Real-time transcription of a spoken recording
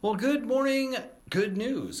Well, good morning, good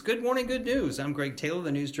news. Good morning, good news. I'm Greg Taylor,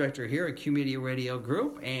 the news director here at Q Media Radio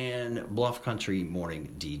Group and Bluff Country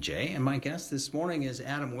Morning DJ. And my guest this morning is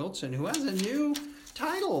Adam Wilson, who has a new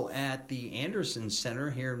title at the Anderson Center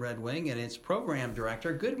here in Red Wing, and it's program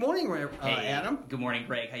director. Good morning, Adam. Good morning,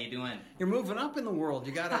 Greg. How you doing? You're moving up in the world.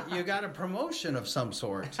 You got a promotion of some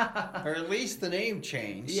sort, or at least the name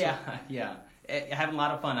change. Yeah. Having a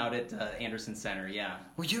lot of fun out at Anderson Center, yeah.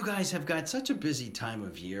 Well, you guys have got such a busy time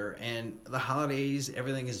of year, and the holidays,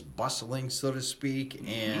 everything is bustling, so to speak,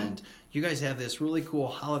 and you guys have this really cool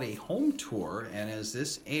holiday home tour, and as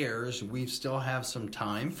this airs, we still have some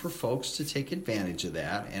time for folks to take advantage of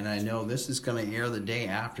that, and I know this is going to air the day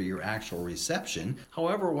after your actual reception.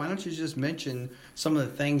 However, why don't you just mention some of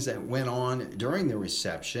the things that went on during the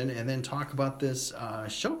reception, and then talk about this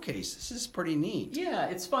showcase. This is pretty neat. Yeah,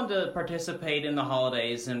 it's fun to participate in the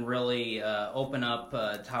holidays and really open up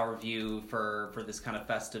Tower View for this kind of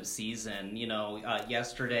festive season. You know,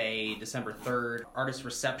 yesterday, December 3rd, artist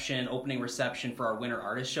reception, opening reception for our Winter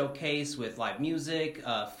Artist Showcase with live music,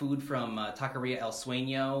 food from Taqueria El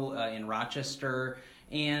Sueño in Rochester,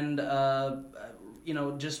 and,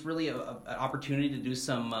 just really an opportunity to do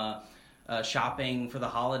some shopping for the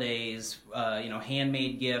holidays,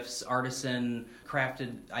 handmade gifts, artisan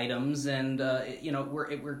crafted items, and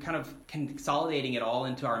we're kind of consolidating it all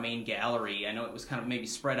into our main gallery. I know it was kind of maybe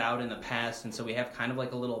spread out in the past, and so we have kind of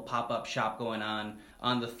like a little pop-up shop going on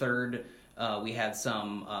the 3rd. We had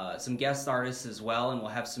some guest artists as well, and we'll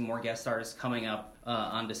have some more guest artists coming up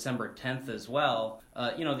on December 10th as well.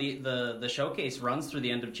 The showcase runs through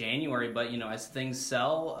the end of January, but as things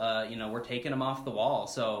sell, we're taking them off the wall.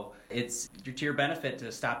 So it's to your benefit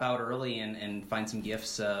to stop out early and find some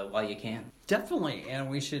gifts while you can. Definitely, and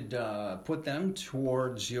we should put them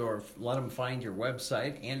towards let them find your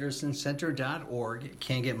website, andersoncenter.org. It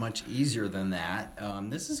can't get much easier than that.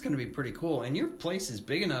 This is going to be pretty cool, and your place is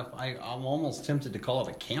big enough, I'm almost tempted to call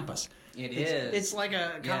it a campus. It's like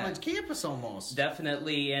a college campus almost.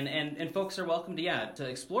 Definitely, and folks are welcome to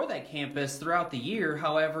explore that campus throughout the year.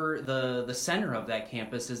 However, the center of that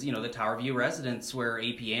campus is the Tower View residence where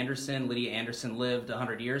A.P. Anderson, Lydia Anderson lived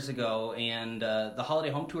 100 years ago, and the holiday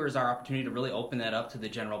home tour is our opportunity to really open that up to the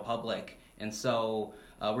general public. And so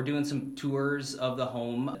we're doing some tours of the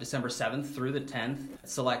home December 7th through the 10th,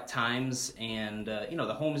 select times, and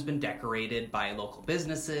the home has been decorated by local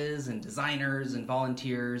businesses and designers and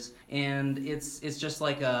volunteers, and it's just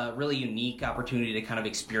like a really unique opportunity to kind of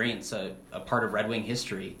experience a part of Red Wing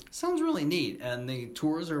history. Sounds really neat, and the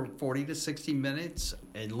tours are 40 to 60 minutes,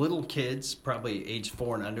 and little kids, probably age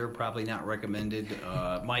 4 and under, probably not recommended,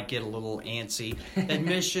 might get a little antsy.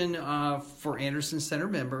 Admission for Anderson Center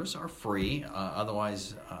members are free, otherwise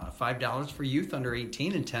 $5 for youth under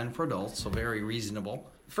 18 and $10 for adults, so very reasonable.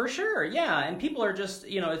 For sure, yeah, and people are just,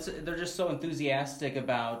 they're just so enthusiastic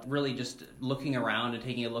about really just looking around and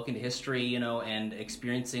taking a look into history, and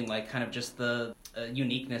experiencing like kind of just the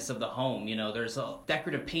uniqueness of the home. There's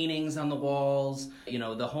decorative paintings on the walls.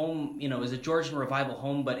 The home, is a Georgian revival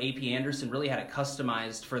home, but A.P. Anderson really had it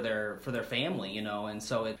customized for their family, and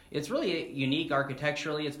so it's really unique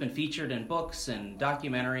architecturally. It's been featured in books and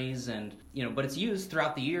documentaries, and but it's used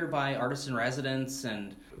throughout the year by artists in residence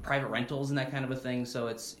and private rentals and that kind of a thing. So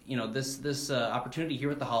it's this opportunity here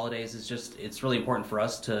with the holidays is it's really important for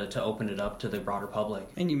us to open it up to the broader public.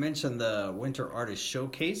 And you mentioned the Winter Artist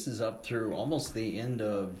Showcase is up through almost the end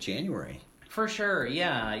of January. For sure,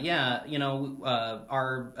 yeah.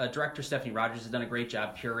 Our director Stephanie Rogers has done a great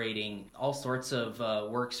job curating all sorts of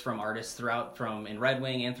works from artists from in Red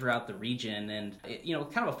Wing and throughout the region, and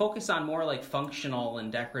kind of a focus on more like functional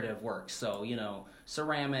and decorative works. So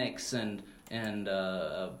ceramics and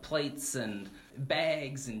plates and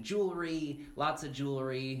bags and jewelry, lots of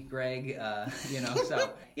jewelry, Greg,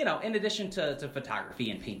 in addition to photography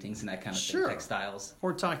and paintings and that kind of thing, textiles.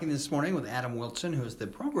 We're talking this morning with Adam Wilson, who is the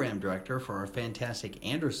program director for our fantastic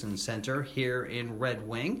Anderson Center here in Red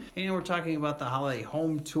Wing, and we're talking about the holiday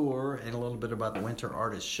home tour and a little bit about the Winter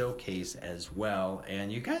Artist Showcase as well.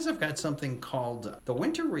 And you guys have got something called the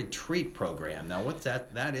Winter Retreat Program. Now, what's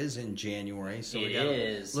that? That is in January, so we got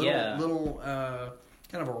a little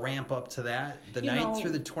kind of a ramp up to that, the 9th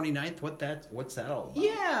through the 29th. What's that all about?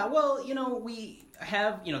 Yeah, well, we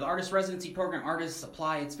have, the artist residency program, artists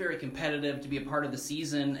apply. It's very competitive to be a part of the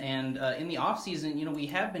season, and in the off season, we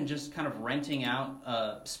have been just kind of renting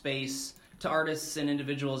out space to artists and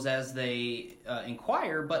individuals as they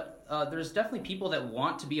inquire, but there's definitely people that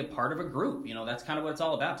want to be a part of a group. That's kind of what it's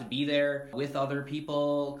all about, to be there with other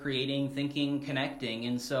people, creating, thinking, connecting.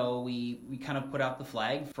 And so we kind of put out the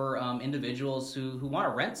flag for individuals who want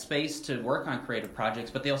to rent space to work on creative projects,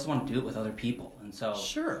 but they also want to do it with other people. And so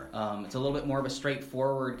sure, it's a little bit more of a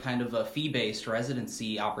straightforward kind of a fee-based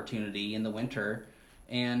residency opportunity in the winter.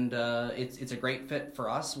 And it's a great fit for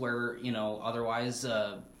us where, otherwise,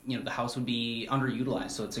 the house would be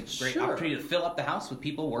underutilized. So it's a great opportunity to fill up the house with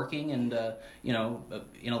people working and,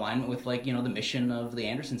 in alignment with, the mission of the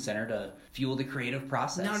Anderson Center to fuel the creative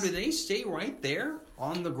process. Now, do they stay right there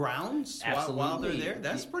on the grounds while they're there?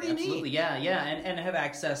 That's pretty neat. Yeah, and have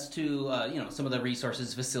access to, some of the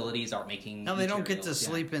resources, facilities, art making. Now, they don't get to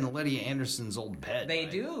sleep in Lydia Anderson's old bed. They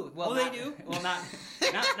do. Well, they do? Well, not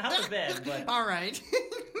the bed, but... All right.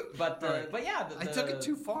 But yeah. I took it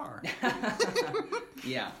too far.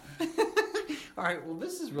 Yeah. All right, well,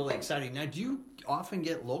 this is really exciting. Now, do you often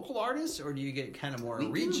get local artists, or do you get kind of more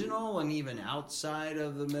regional and even outside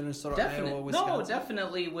of the Minnesota, Iowa, Wisconsin? No,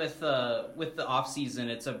 definitely with the off season,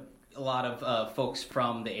 it's a lot of folks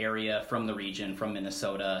from the area, from the region, from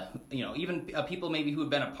Minnesota. Even people maybe who have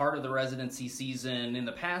been a part of the residency season in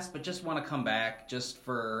the past, but just want to come back just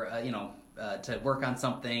for to work on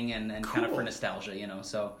something and cool. kind of for nostalgia.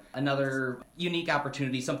 So another unique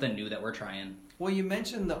opportunity, something new that we're trying. Well, you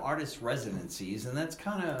mentioned the artist residencies, and that's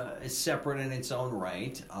kind of separate in its own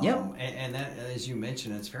right. Yep. And that, as you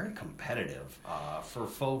mentioned, it's very competitive for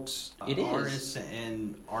folks, artists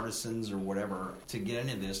and artisans or whatever, to get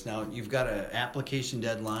into this. Now, you've got an application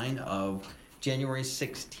deadline of January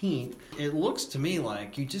 16th. It looks to me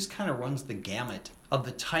like you just kind of runs the gamut of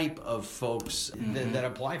the type of folks that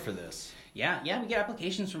apply for this. Yeah, we get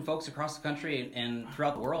applications from folks across the country and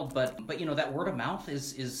throughout the world, but that word of mouth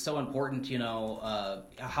is so important,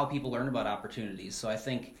 how people learn about opportunities. So I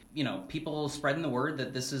think, people spreading the word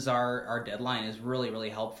that this is our deadline is really, really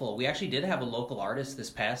helpful. We actually did have a local artist this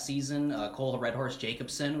past season, Cole Red Horse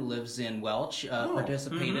Jacobson, who lives in Welch,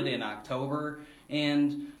 participated in October.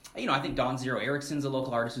 And, I think Dawn Zero Erickson's a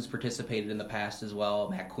local artist who's participated in the past as well,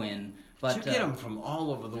 Matt Quinn. But you get them from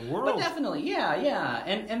all over the world. But definitely, yeah.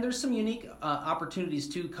 And there's some unique opportunities,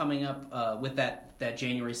 too, coming up with that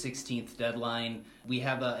January 16th deadline. We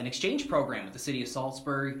have an exchange program with the city of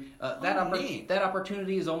Salzburg. That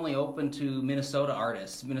opportunity is only open to Minnesota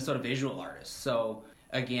artists, Minnesota visual artists. So,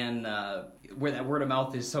 again, where that word of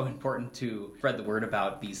mouth is so important to spread the word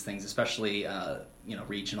about these things, especially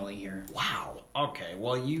regionally here. Wow. Okay.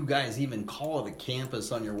 Well, you guys even call it a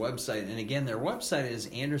campus on your website. And again, their website is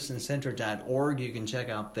andersoncenter.org. You can check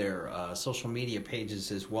out their social media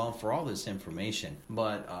pages as well for all this information.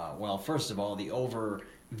 But, first of all, the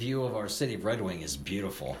overview of our city of Red Wing is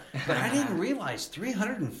beautiful. But I didn't realize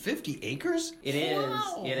 350 acres? It is.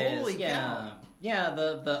 Wow. It is. Holy cow. Yeah,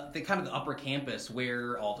 the kind of the upper campus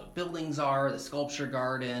where all the buildings are, the sculpture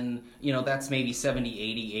garden, that's maybe 70,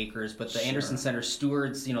 80 acres. But the Anderson Center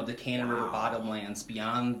stewards, the Cannon River bottomlands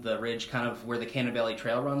beyond the ridge, kind of where the Cannon Valley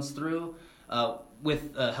Trail runs through,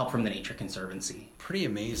 with help from the Nature Conservancy. Pretty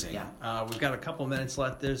amazing. Yeah. We've got a couple minutes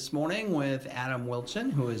left this morning with Adam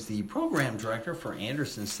Wilchin, who is the program director for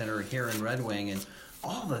Anderson Center here in Red Wing. And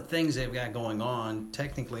all the things they've got going on,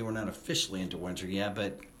 technically we're not officially into winter yet,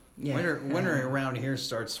 but... Yeah. Winter around here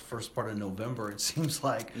starts first part of November, it seems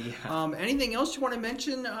like. Yeah. Anything else you want to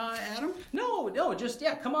mention, Adam? No, just,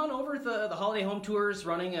 come on over to the Holiday Home Tours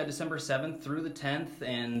running December 7th through the 10th.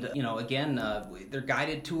 And, again, they're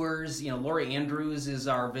guided tours. Lori Andrews is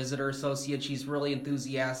our visitor associate. She's really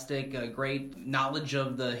enthusiastic, great knowledge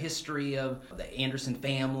of the history of the Anderson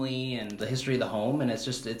family and the history of the home. And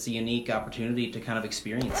it's a unique opportunity to kind of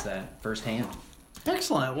experience that firsthand.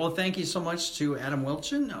 Excellent. Well, thank you so much to Adam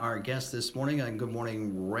Wilchin, our guest this morning on Good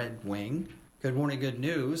Morning Red Wing. Good morning, good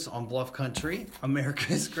news on Bluff Country,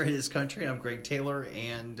 America's greatest country. I'm Greg Taylor,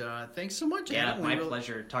 and thanks so much, Adam. Yeah, my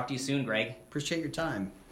pleasure. Talk to you soon, Greg. Appreciate your time.